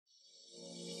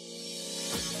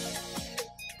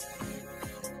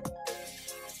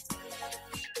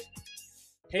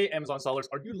Hey Amazon sellers,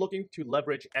 are you looking to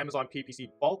leverage Amazon PPC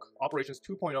Bulk Operations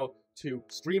 2.0 to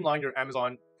streamline your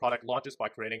Amazon product launches by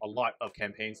creating a lot of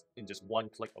campaigns in just one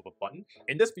click of a button?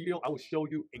 In this video, I will show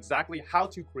you exactly how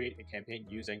to create a campaign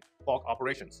using Bulk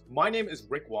Operations. My name is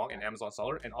Rick Wong, an Amazon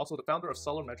seller, and also the founder of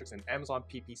SellerMetrics and Amazon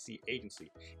PPC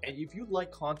agency. And if you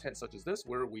like content such as this,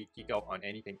 where we geek out on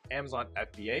anything Amazon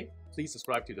FBA, please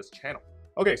subscribe to this channel.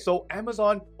 Okay, so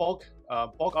Amazon Bulk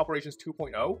Operations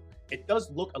 2.0, it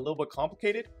does look a little bit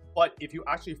complicated, but if you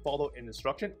actually follow an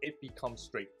instruction, it becomes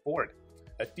straightforward.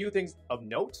 A few things of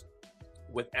note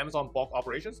with Amazon Bulk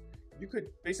Operations, you could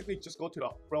basically just go to the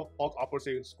Bulk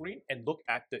Operations screen and look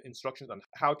at the instructions on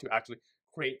how to actually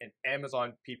create an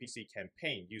Amazon PPC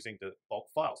campaign using the bulk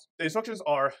files. The instructions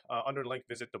are under the link,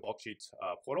 visit the Bulk Sheets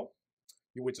portal.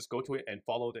 You would just go to it and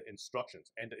follow the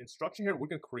instructions. And the instruction here, we're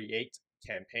going to create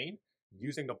campaign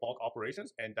using the bulk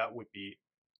operations, and that would be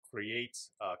create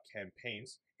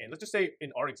campaigns. And let's just say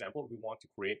in our example, we want to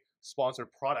create sponsored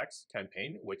products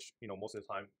campaign, which most of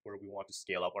the time where we want to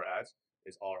scale up our ads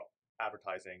is our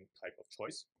advertising type of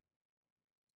choice.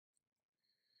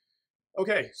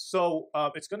 Okay, so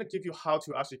it's going to give you how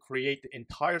to actually create the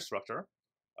entire structure.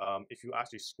 If you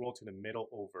actually scroll to the middle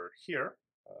over here,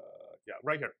 yeah,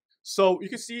 right here. So you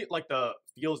can see like the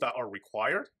fields that are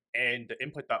required and the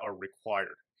input that are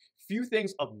required. Few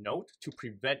things of note to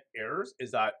prevent errors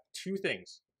is that two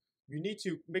things. You need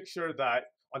to make sure that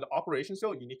on the operations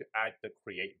field, you need to add the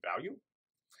create value.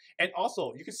 And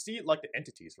also you can see like the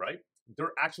entities, right?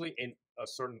 They're actually in a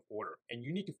certain order and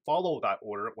you need to follow that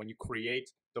order when you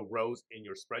create the rows in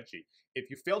your spreadsheet. If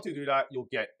you fail to do that, you'll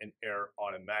get an error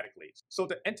automatically. So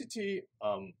the entity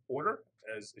order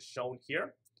as is shown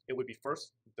here, it would be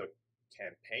first the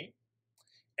campaign.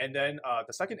 And then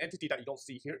the second entity that you don't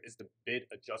see here is the bid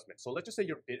adjustment. So let's just say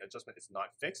your bid adjustment is not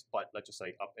fixed, but let's just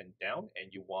say up and down,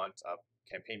 and you want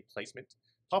campaign placement.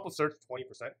 Top of search 20%,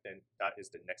 then that is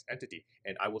the next entity.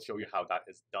 And I will show you how that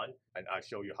is done, and I'll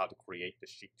show you how to create the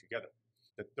sheet together.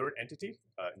 The third entity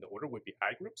in the order would be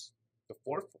ad groups. The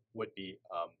fourth would be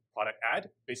product ad,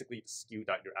 basically the SKU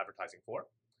that you're advertising for.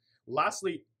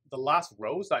 Lastly, the last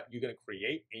rows that you're going to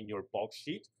create in your bulk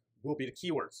sheet will be the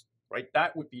keywords. Right,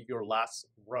 that would be your last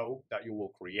row that you will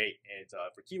create. And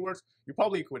for keywords, you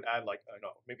probably could add like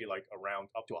maybe like around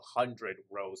up to 100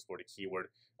 rows for the keyword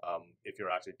if you're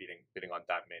actually bidding on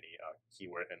that many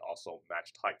keyword and also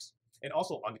match types. And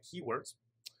also on the keywords,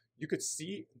 you could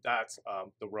see that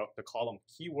the column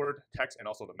keyword, text, and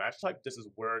also the match type. This is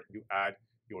where you add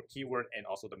your keyword and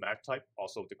also the match type,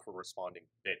 also the corresponding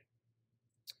bid.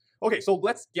 Okay, so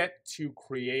let's get to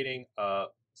creating a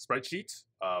spreadsheet.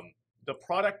 The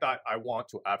product that I want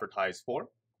to advertise for,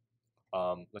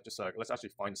 let's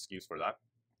actually find SKUs for that.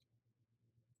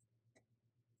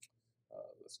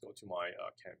 Let's go to my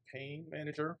campaign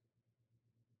manager.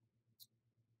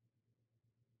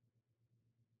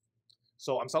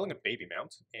 So I'm selling a baby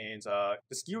mount, and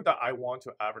the SKU that I want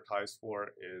to advertise for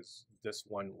is this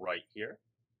one right here.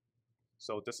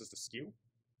 So this is the SKU,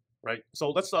 right?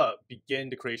 So let's begin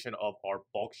the creation of our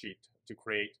bulk sheet to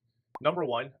create. Number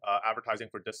one, advertising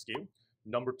for this SKU.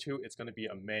 Number two, it's going to be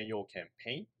a manual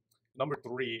campaign. Number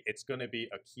three, it's going to be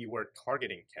a keyword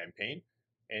targeting campaign.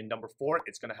 And number four,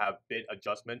 it's going to have bid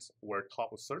adjustments where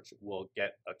top of search will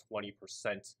get a 20%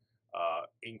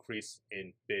 increase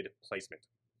in bid placement.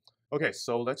 Okay,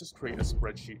 so let's just create a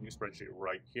spreadsheet, new spreadsheet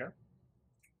right here.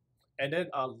 And then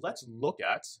let's look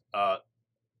at,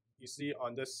 you see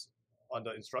on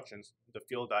the instructions, the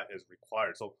field that is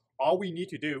required. So all we need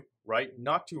to do, right,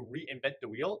 not to reinvent the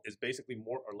wheel, is basically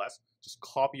more or less just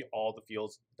copy all the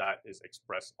fields that is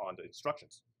expressed on the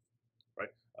instructions, right?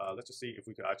 Let's just see if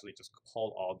we could actually just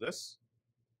pull all this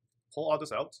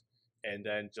out, and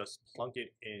then just plunk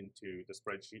it into the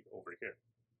spreadsheet over here.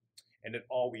 And then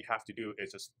all we have to do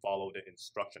is just follow the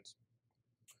instructions.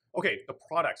 Okay, the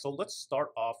product. So let's start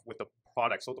off with the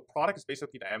product. So the product is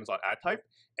basically the Amazon ad type,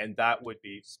 and that would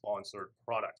be sponsored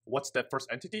product. What's that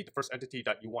first entity? The first entity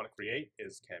that you want to create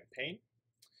is campaign.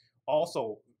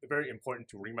 Also, very important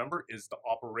to remember is the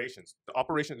operations. The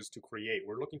operation is to create.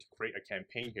 We're looking to create a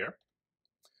campaign here.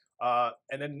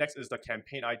 And then next is the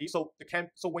campaign ID. So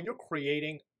when you're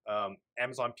creating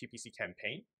Amazon PPC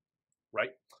campaign,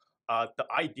 right? The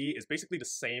ID is basically the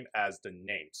same as the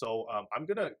name. So I'm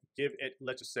gonna give it,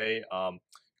 let's just say,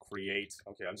 create.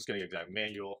 Okay, I'm just gonna give that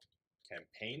manual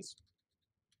campaigns.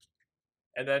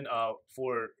 And then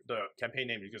for the campaign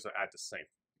name, you just add the same.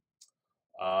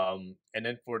 And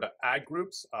then for the ad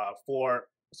groups,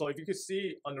 so if you could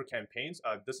see under campaigns,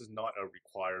 this is not a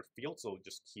required field, so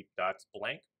just keep that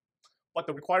blank. But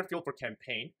the required field for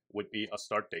campaign would be a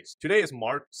start date. Today is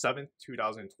March 7th,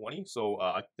 2020. So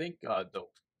I think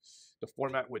the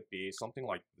format would be something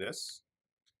like this.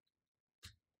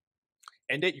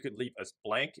 End date you could leave as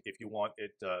blank if you want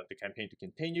it the campaign to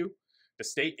continue. The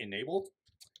state enabled.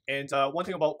 And one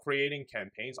thing about creating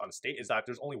campaigns on a state is that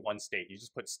there's only one state. You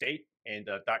just put state, and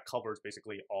that covers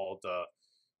basically all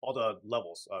the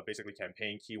levels, basically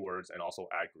campaign, keywords, and also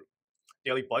ad group.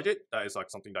 Daily budget, that is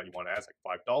like something that you want to add,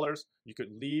 like $5. You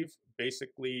could leave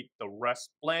basically the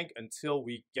rest blank until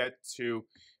we get to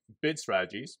bid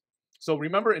strategies. So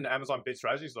remember, in the Amazon bid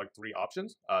strategies, like 3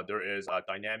 options. There is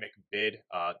dynamic bid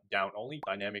down only,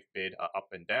 dynamic bid up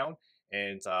and down,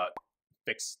 and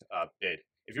fixed bid.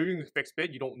 If you're using fixed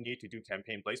bid, you don't need to do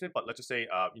campaign placement. But let's just say,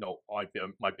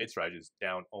 my bid strategy is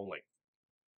down only.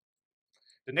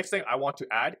 The next thing I want to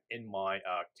add in my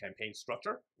campaign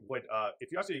structure would,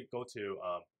 if you actually go to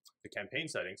the campaign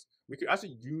settings, we could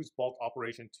actually use bulk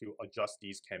operation to adjust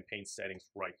these campaign settings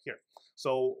right here.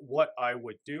 So what I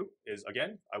would do is,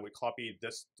 again, I would copy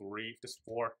this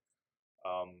 4,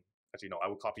 I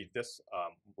would copy this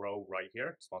row right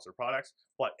here, sponsored products.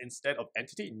 But instead of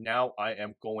entity, now I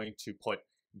am going to put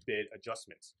bid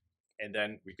adjustments. And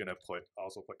then we're gonna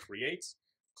also put create,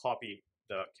 copy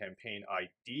the campaign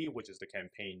ID, which is the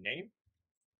campaign name.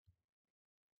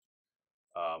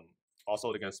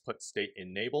 Also, they're going to put state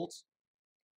enabled.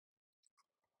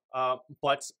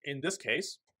 But in this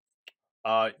case,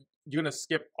 you're going to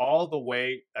skip all the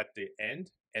way at the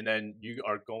end, and then you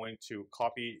are going to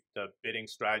copy the bidding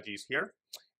strategies here,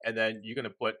 and then you're going to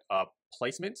put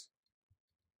placement.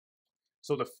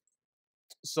 So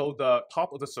the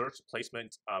top of the search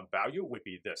placement value would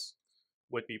be this,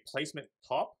 would be placement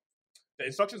top. The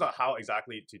instructions on how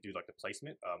exactly to do like the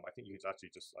placement, I think you can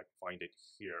actually just like find it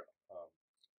here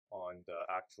on the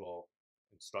actual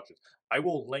instructions. I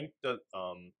will link the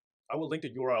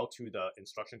URL to the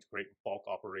instruction to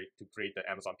create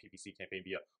the Amazon PPC campaign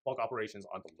via bulk operations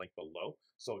on the link below.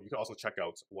 So you can also check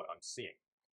out what I'm seeing.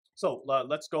 So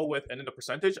let's go with, and then the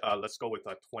percentage, let's go with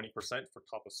 20% for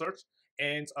top of search.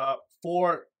 And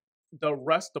for the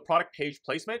rest, the product page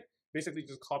placement, basically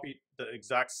just copy the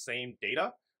exact same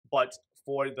data, but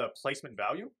for the placement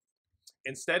value,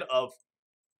 instead of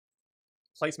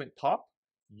placement top,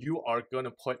 you are going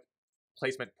to put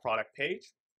placement product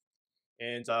page.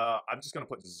 And I'm just going to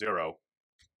put 0,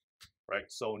 right?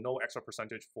 So no extra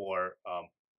percentage for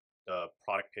the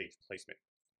product page placement.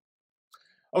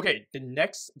 Okay, the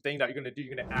next thing that you're going to do,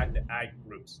 you're going to add the ad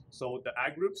groups. So the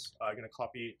ad groups, you're going to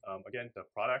copy, again, the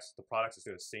products. The products is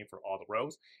the same for all the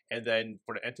rows. And then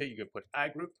for the entity, you're going to put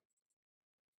ad group,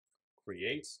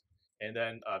 create, and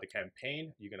then the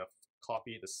campaign, you're going to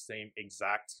copy the same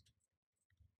exact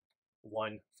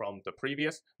one from the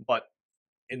previous. But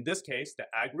in this case, the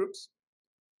ad groups,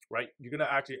 right, you're going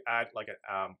to actually add like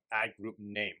an ad group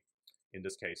name in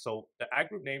this case. So the ad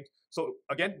group name, so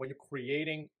again, when you're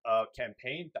creating a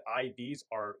campaign, the IDs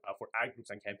are for ad groups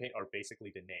and campaign are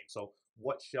basically the name. So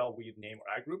what shall we name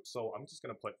our ad group? So I'm just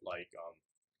going to put like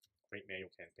create manual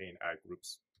campaign ad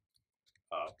groups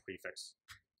prefix,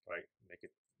 right? Make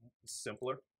it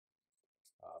simpler.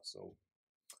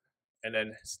 And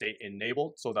then state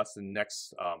enabled. So that's the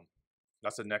next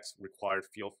required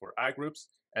field for ad groups.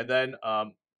 And then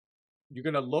you're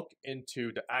gonna look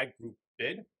into the ad group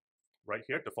bid right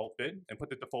here, default bid, and put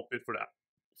the default bid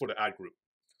for the ad group.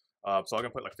 So I'm gonna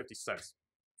put like 50 cents,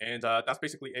 and that's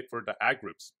basically it for the ad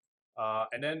groups.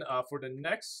 And then for the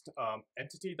next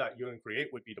entity that you're gonna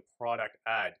create would be the product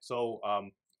ad. So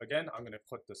again, I'm gonna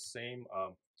put the same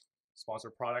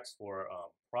sponsored products for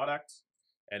product,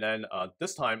 and then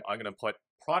this time I'm gonna put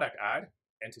product ad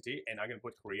entity, and I'm gonna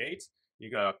put create.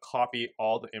 You're gonna copy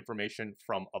all the information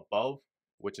from above,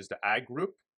 which is the ad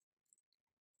group,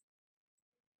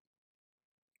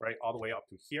 right, all the way up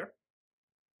to here.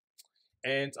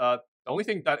 And the only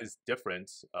thing that is different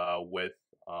with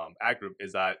ad group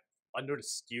is that under the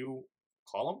SKU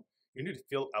column, you need to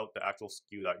fill out the actual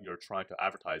SKU that you're trying to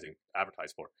advertise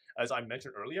for. As I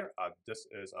mentioned earlier, this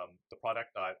is the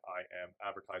product that I am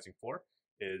advertising for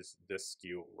is this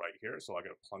SKU right here. So I'm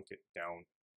gonna plunk it down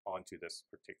onto this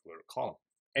particular column.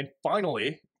 And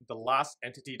finally, the last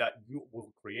entity that you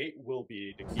will create will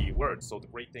be the keywords. So the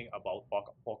great thing about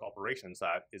bulk operations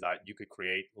is that you could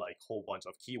create like a whole bunch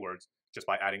of keywords just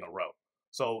by adding a row.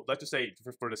 So let's just say,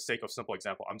 for the sake of simple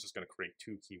example, I'm just going to create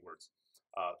 2 keywords.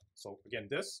 So again,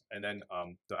 this, and then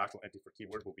the actual entity for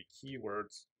keyword will be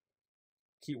keywords,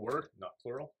 keyword, not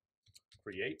plural,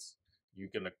 create. You're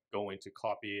going to go into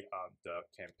copy the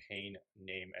campaign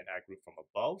name and ad group from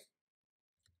above.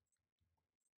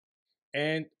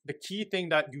 And the key thing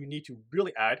that you need to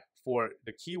really add for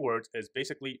the keywords is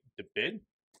basically the bid,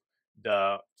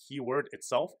 the keyword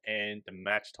itself, and the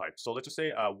match type. So let's just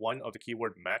say one of the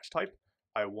keyword match type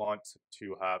I want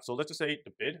to have. So let's just say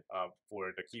the bid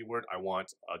for the keyword, I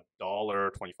want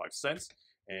 $1.25,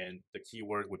 and the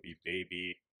keyword would be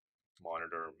baby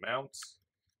monitor mount,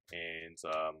 and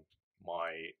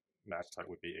my match type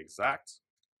would be exact.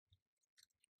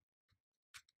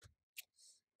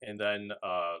 And then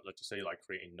let's just say like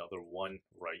create another one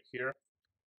right here.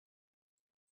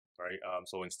 Right,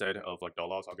 so instead of like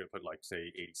dollars, I'm gonna put like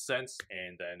say 80 cents,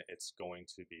 and then it's going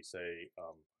to be say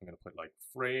I'm gonna put like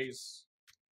phrase,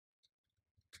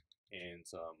 and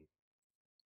I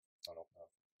don't know,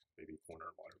 maybe corner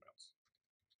monitor mouse.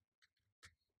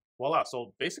 Voila!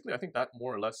 So basically, I think that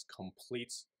more or less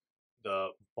completes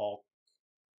the bulk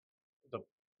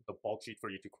sheet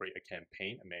for you to create a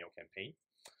campaign, a manual campaign.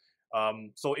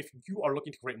 So if you are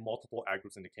looking to create multiple ad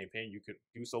groups in the campaign, you could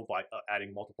do so by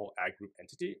adding multiple ad group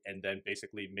entity, and then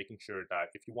basically making sure that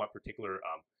if you want particular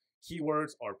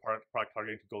keywords or product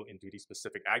targeting to go into these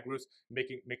specific ad groups,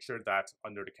 make sure that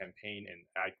under the campaign and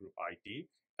ad group ID,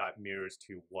 that mirrors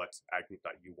to what ad group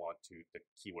that you want the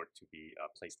keyword to be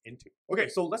placed into. Okay,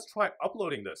 so let's try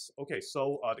uploading this. Okay,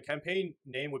 so the campaign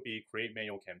name would be create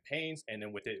manual campaigns, and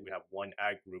then with it we have one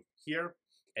ad group here.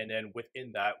 And then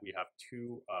within that, we have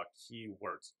two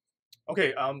keywords.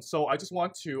 Okay, so I just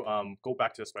want to go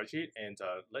back to the spreadsheet and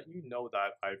let you know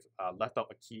that I've left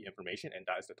out a key information, and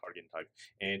that is the targeting type.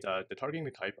 And the targeting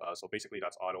type, so basically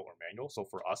that's auto or manual. So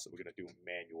for us, we're gonna do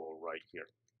manual right here.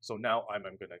 So now I'm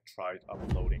gonna try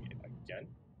uploading it again.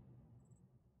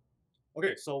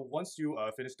 Okay, so once you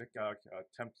finish the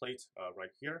template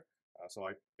right here, so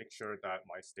I make sure that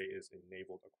my state is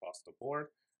enabled across the board.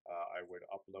 I would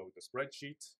upload the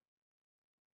spreadsheet.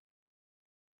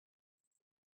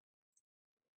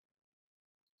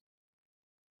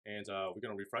 And we're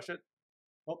going to refresh it.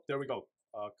 Oh, there we go.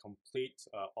 Complete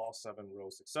all 7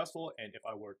 rows successful. And if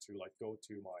I were to like go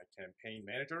to my campaign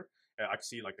manager, I can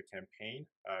see like the campaign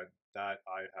that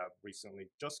I have recently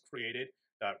just created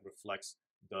that reflects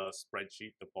the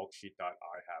spreadsheet, the bulk sheet that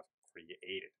I have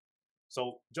created.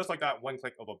 So just like that, one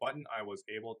click of a button, I was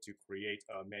able to create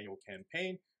a manual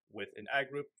campaign with an ad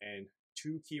group and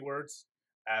 2 keywords,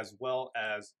 as well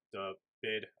as the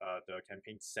bid, the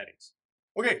campaign settings.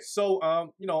 Okay,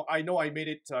 so you know I made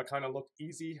it kind of look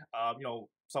easy. You know,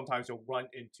 sometimes you'll run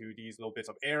into these little bits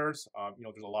of errors. You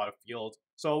know, there's a lot of fields.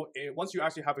 So once you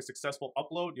actually have a successful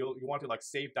upload, you want to like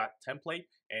save that template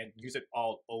and use it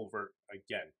all over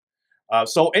again.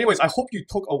 So anyways, I hope you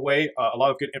took away a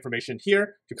lot of good information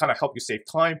here to kind of help you save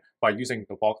time by using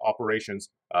the bulk operations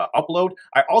upload.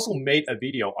 I also made a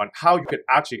video on how you could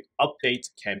actually update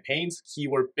campaigns,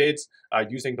 keyword bids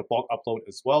using the bulk upload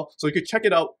as well. So you could check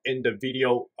it out in the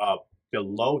video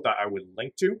below that I would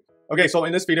link to. Okay, so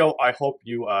in this video, I hope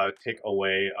you take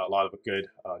away a lot of good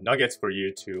nuggets for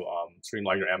you to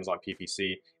streamline your Amazon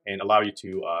PPC and allow you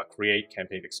to create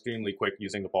campaigns extremely quick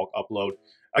using the bulk upload.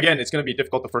 Again, it's going to be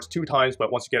difficult the first 2 times, but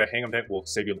once you get a hang of it, will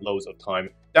save you loads of time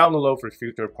down the road for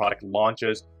future product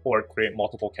launches or create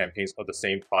multiple campaigns of the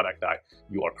same product that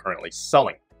you are currently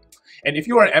selling. And if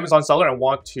you are an Amazon seller and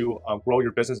want to grow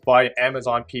your business by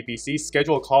Amazon PPC,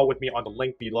 schedule a call with me on the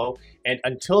link below. And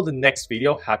until the next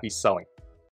video, happy selling.